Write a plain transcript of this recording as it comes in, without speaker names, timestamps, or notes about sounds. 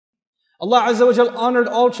Allah Azza wa Jal honored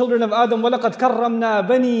all children of Adam. وَلَقَدْ كَرَّمْنَا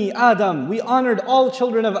بَنِي Adam. We honored all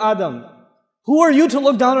children of Adam. Who are you to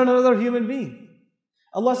look down on another human being?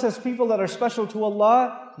 Allah says people that are special to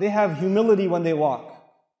Allah, they have humility when they walk.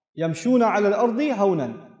 يَمْشُونَ عَلَى الْأَرْضِ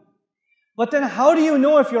هَوْنًا. But then how do you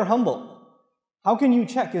know if you're humble? How can you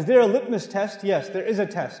check? Is there a litmus test? Yes, there is a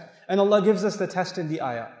test. And Allah gives us the test in the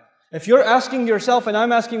ayah. If you're asking yourself and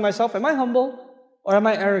I'm asking myself, am I humble or am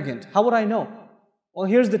I arrogant? How would I know? Well,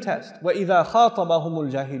 here's the test. وَإِذَا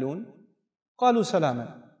خَاطَبَهُمُ الْجَاهِلُونَ قَالُوا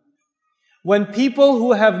سَلَامًا. When people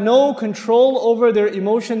who have no control over their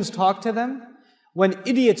emotions talk to them, when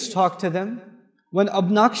idiots talk to them, when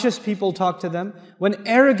obnoxious people talk to them, when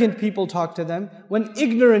arrogant people talk to them, when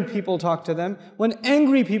ignorant people talk to them, when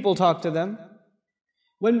angry people talk to them,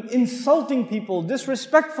 when insulting people,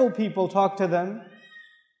 disrespectful people talk to them,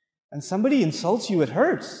 and somebody insults you, it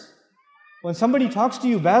hurts. When somebody talks to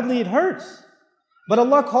you badly, it hurts. But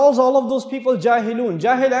Allah calls all of those people jahilun.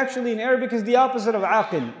 Jahil actually in Arabic is the opposite of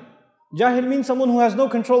aqil. Jahil means someone who has no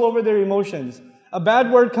control over their emotions. A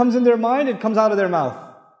bad word comes in their mind, it comes out of their mouth.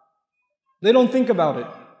 They don't think about it.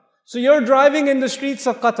 So you're driving in the streets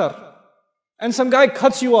of Qatar, and some guy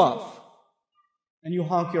cuts you off, and you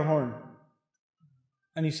honk your horn.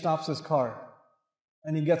 And he stops his car,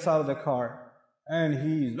 and he gets out of the car, and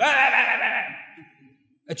he's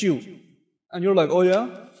at you. And you're like, oh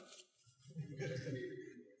yeah?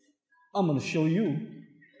 I'm going to show you.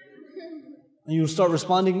 And you start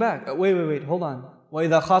responding back. Wait, hold on.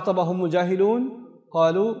 وَإِذَا خَاطَبَهُمُ الْجَاهِلُونَ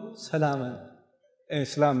قَالُوا سَلَامًا. Hey,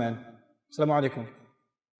 salam man. Assalamu alaikum.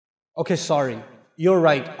 Okay, sorry. You're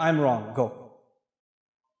right. I'm wrong. Go.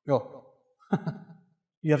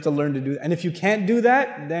 You have to learn to do that. And if you can't do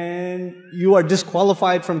that, then you are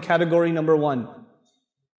disqualified from category number 1.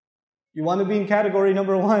 You want to be in category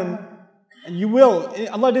number 1, and you will.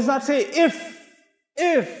 Allah does not say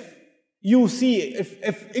if you see,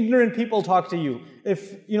 if ignorant people talk to you,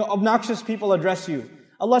 if obnoxious people address you.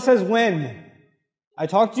 Allah says when. I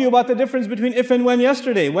talked to you about the difference between if and when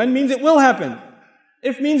yesterday. When means it will happen.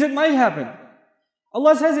 If means it might happen.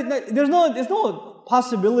 Allah says there's no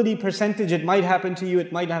possibility percentage it might happen to you,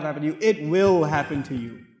 it might not happen to you. It will happen to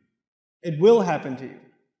you. It will happen to you.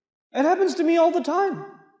 It happens to me all the time.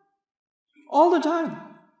 All the time.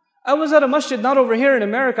 I was at a masjid, not over here in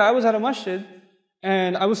America, I was at a masjid,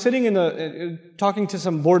 and I was sitting talking to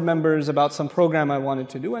some board members about some program I wanted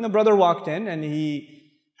to do, and a brother walked in and he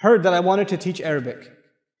heard that I wanted to teach Arabic.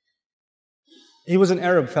 He was an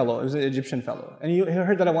Arab fellow, he was an Egyptian fellow, and he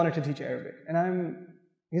heard that I wanted to teach Arabic. And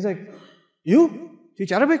he's like, you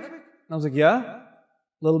teach Arabic? And I was like, yeah, a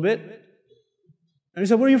little bit. And he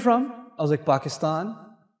said, where are you from? I was like, Pakistan.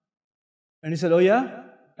 And he said, oh yeah?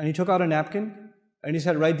 And he took out a napkin, and he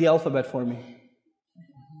said, write the alphabet for me.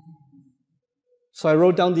 So I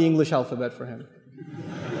wrote down the English alphabet for him.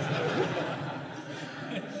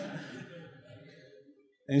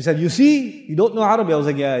 And he said, you see, you don't know Arabic. I was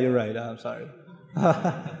like, yeah, you're right, I'm sorry.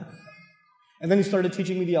 And then he started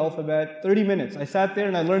teaching me the alphabet, 30 minutes. I sat there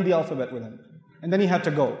and I learned the alphabet with him. And then he had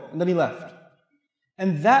to go, and then he left.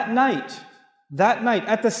 And that night,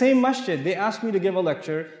 at the same masjid, they asked me to give a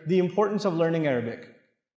lecture, The Importance of Learning Arabic.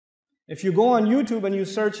 If you go on YouTube and you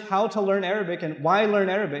search how to learn Arabic and why learn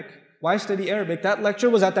Arabic, why study Arabic, that lecture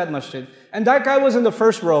was at that masjid. And that guy was in the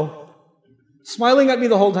first row, smiling at me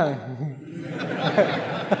the whole time.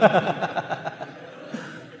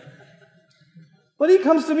 But he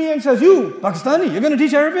comes to me and says, you, Pakistani, you're going to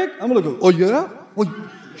teach Arabic? I'm going to go, oh yeah?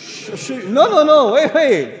 No,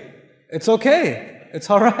 wait. It's okay. It's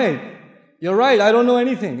all right. You're right, I don't know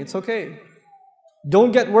anything. It's okay.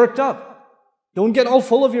 Don't get worked up. Don't get all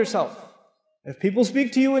full of yourself. If people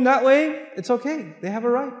speak to you in that way, it's okay. They have a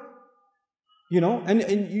right.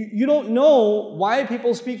 And you don't know why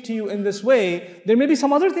people speak to you in this way. There may be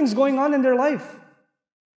some other things going on in their life.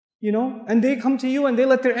 And they come to you and they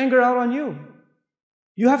let their anger out on you.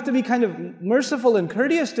 You have to be kind of merciful and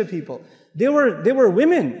courteous to people. They were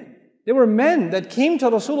women. They were men that came to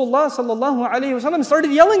Rasulullah sallallahu alaihi wasallam and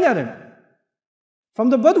started yelling at him. From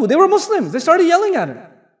the Badu. They were Muslims. They started yelling at him.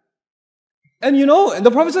 And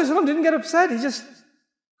the Prophet sallallahu alaihi wasallam didn't get upset. He just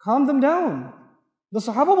calmed them down. The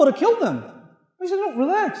Sahaba would have killed them. He said, no,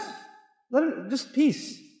 relax. Let him, just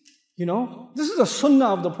peace. This is a sunnah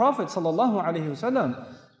of the Prophet sallallahu alaihi wasallam.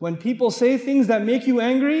 When people say things that make you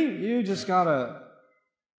angry, you just gotta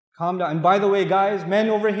calm down. And by the way, guys, men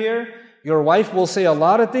over here, your wife will say a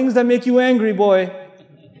lot of things that make you angry, boy.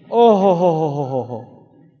 Oh, ho, ho, ho, ho, ho, ho.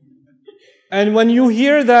 And when you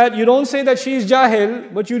hear that, you don't say that she's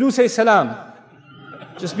jahil, but you do say salam.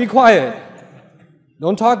 Just be quiet.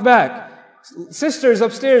 Don't talk back. Sisters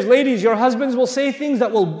upstairs, ladies, your husbands will say things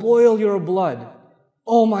that will boil your blood.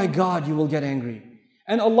 Oh my God, you will get angry.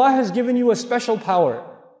 And Allah has given you a special power.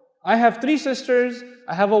 I have 3 sisters,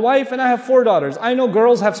 I have a wife, and I have 4 daughters. I know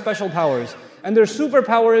girls have special powers. And their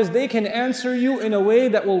superpower is they can answer you in a way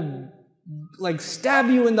that will like stab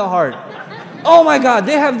you in the heart. Oh my God,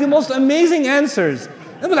 they have the most amazing answers.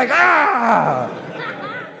 They'll be like, ah!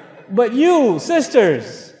 But you,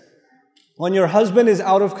 sisters, when your husband is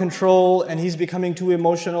out of control and he's becoming too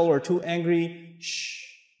emotional or too angry, shh,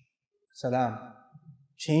 salam.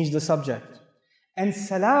 Change the subject. And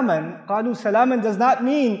salaman, qalu salaman does not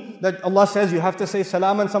mean that Allah says you have to say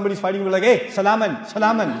salaman, somebody's fighting, we're like, hey, salaman,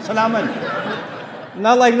 salaman, salaman.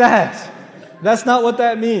 Not like that. That's not what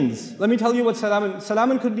that means. Let me tell you what salaman,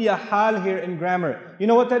 salaman could be a hal here in grammar. You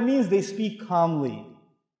know what that means? They speak calmly.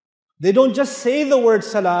 They don't just say the word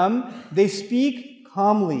salam, they speak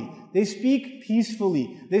calmly. They speak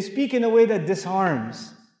peacefully. They speak in a way that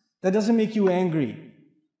disarms, that doesn't make you angry.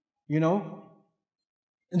 You know?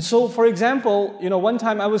 And so, for example, one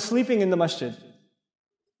time I was sleeping in the masjid.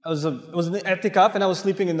 I was in the i'tikaf and I was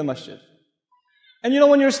sleeping in the masjid. And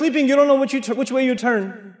when you're sleeping, you don't know which way you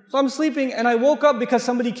turn. So I'm sleeping and I woke up because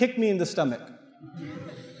somebody kicked me in the stomach.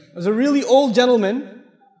 It was a really old gentleman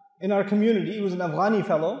in our community. He was an Afghani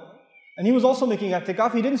fellow. And he was also making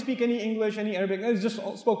i'tikaf. He didn't speak any English, any Arabic. He just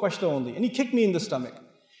spoke Pashto only. And he kicked me in the stomach.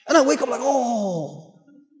 And I wake up like, oh.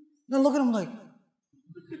 And I look at him like.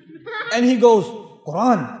 And he goes,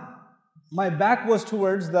 Quran. My back was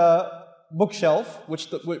towards the bookshelf,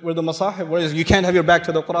 where the masahif, whereas you can't have your back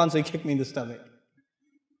to the Quran, so he kicked me in the stomach.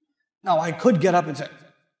 Now I could get up and say,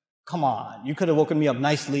 come on, you could have woken me up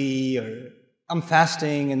nicely, or I'm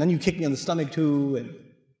fasting, and then you kicked me in the stomach too.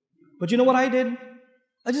 But you know what I did?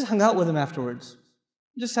 I just hung out with him afterwards.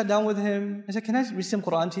 I just sat down with him. I said, can I read some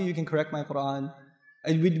Quran to you? You can correct my Quran.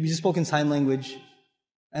 We just spoke in sign language.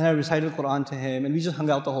 And I recited Quran to him, and we just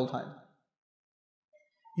hung out the whole time.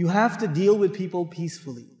 You have to deal with people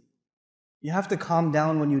peacefully. You have to calm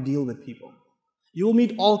down when you deal with people. You will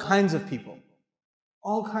meet all kinds of people.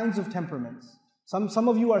 All kinds of temperaments. Some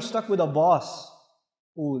of you are stuck with a boss.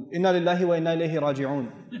 Inna lillahi wa inna ilayhi raji'un.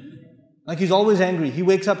 Like he's always angry. He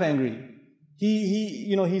wakes up angry.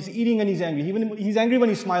 He's eating and he's angry. He's angry when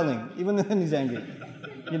he's smiling. Even then he's angry.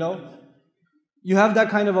 You have that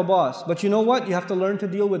kind of a boss. But you know what? You have to learn to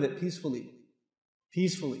deal with it peacefully.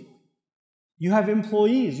 Peacefully. You have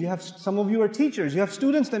employees. Some of you are teachers. You have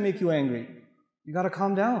students that make you angry. You got to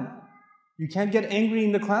calm down. You can't get angry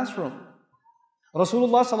in the classroom.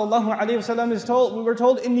 Rasulullah sallallahu alayhi wasallam we were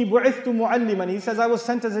told, Inni bu'ithtu mu'alliman. He says, I was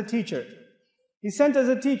sent as a teacher. He's sent as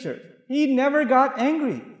a teacher. He never got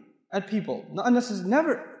angry at people. Not unnecessarily,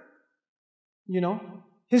 never.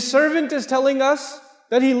 His servant is telling us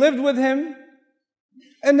that he lived with him,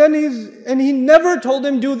 and he never told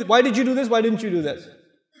him, why did you do this? Why didn't you do this?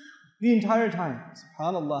 The entire time.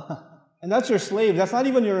 SubhanAllah. And that's your slave. That's not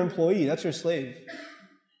even your employee. That's your slave.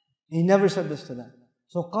 He never said this to them.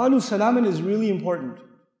 So qalu salaman is really important.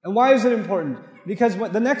 And why is it important? Because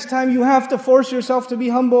the next time you have to force yourself to be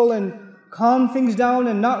humble and calm things down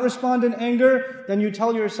and not respond in anger, then you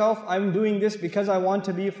tell yourself, I'm doing this because I want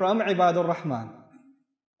to be from Ibadur Rahman.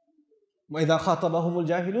 وَإِذَا خَاطَبَهُمُ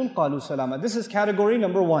الْجَاهِلُونَ قَالُوا سَلَامًا. This is category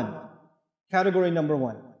number 1. Category number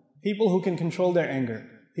 1. People who can control their anger.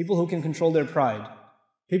 People who can control their pride.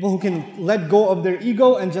 People who can let go of their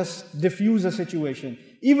ego and just diffuse a situation.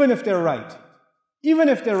 Even if they're right. Even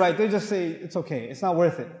if they're right, they just say, it's okay, it's not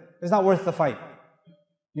worth it. It's not worth the fight.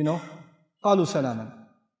 قَالُوا سَلَامًا.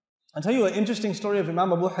 I'll tell you an interesting story of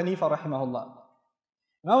Imam Abu Hanifa rahimahullah.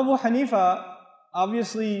 Imam Abu Hanifa,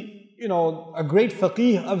 obviously, a great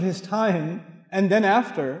faqih of his time, and then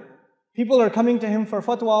after, people are coming to him for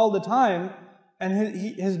fatwa all the time, and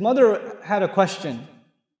his mother had a question.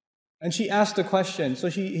 And she asked a question, so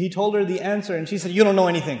he told her the answer, and she said, you don't know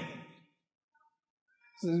anything.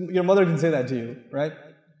 Your mother can say that to you, right?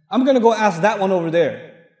 I'm going to go ask that one over there.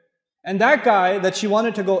 And that guy that she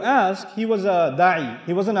wanted to go ask, he was a da'i.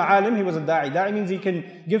 He wasn't an alim, he was a da'i. Da'i means he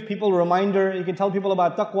can give people a reminder, he can tell people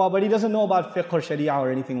about taqwa, but he doesn't know about fiqh or sharia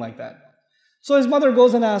or anything like that. So his mother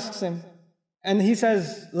goes and asks him. And he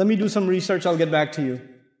says, let me do some research, I'll get back to you.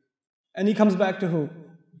 And he comes back to who?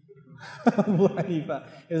 Abu Hanifa.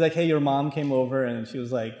 He was like, hey, your mom came over and she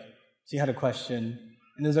was like, she had a question.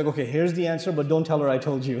 And he was like, okay, here's the answer, but don't tell her I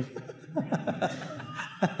told you.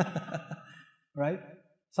 Right?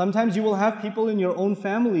 Sometimes you will have people in your own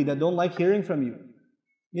family that don't like hearing from you.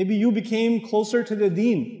 Maybe you became closer to the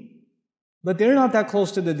deen, but they're not that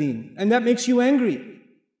close to the deen. And that makes you angry.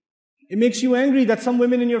 It makes you angry that some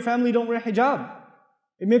women in your family don't wear hijab.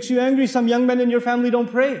 It makes you angry some young men in your family don't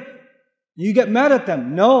pray. You get mad at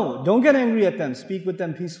them. No, don't get angry at them. Speak with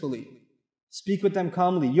them peacefully. Speak with them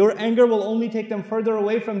calmly. Your anger will only take them further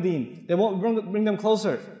away from deen. They won't bring them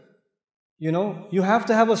closer. You know, you have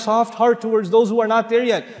to have a soft heart towards those who are not there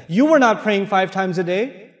yet. You were not praying 5 times a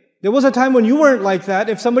day. There was a time when you weren't like that.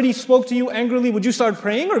 If somebody spoke to you angrily, would you start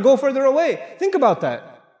praying or go further away? Think about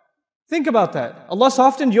that. Think about that. Allah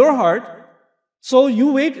softened your heart, so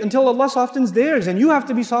you wait until Allah softens theirs, and you have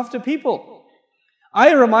to be soft to people.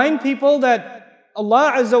 I remind people that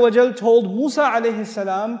Allah Azza wa Jal told Musa alayhi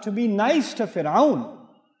salam to be nice to Fir'aun.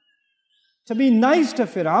 To be nice to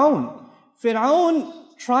Fir'aun. Fir'aun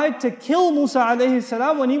tried to kill Musa alayhi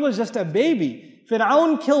salam when he was just a baby.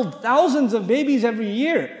 Fir'aun killed thousands of babies every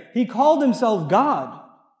year. He called himself God.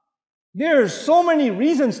 There are so many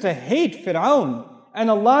reasons to hate Fir'aun. And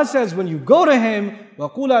Allah says, when you go to him,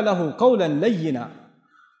 وَقُولَ لَهُ قَوْلًا لَيِّنًا.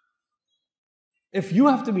 If you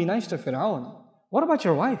have to be nice to Fir'aun, what about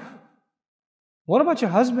your wife? What about your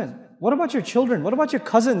husband? What about your children? What about your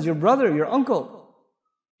cousins, your brother, your uncle?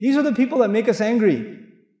 These are the people that make us angry.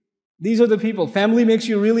 These are the people. Family makes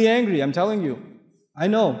you really angry, I'm telling you. I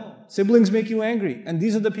know. Siblings make you angry. And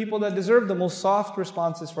these are the people that deserve the most soft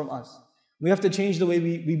responses from us. We have to change the way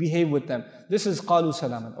we behave with them. This is qalu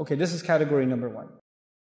salaman. Okay, this is category number 1.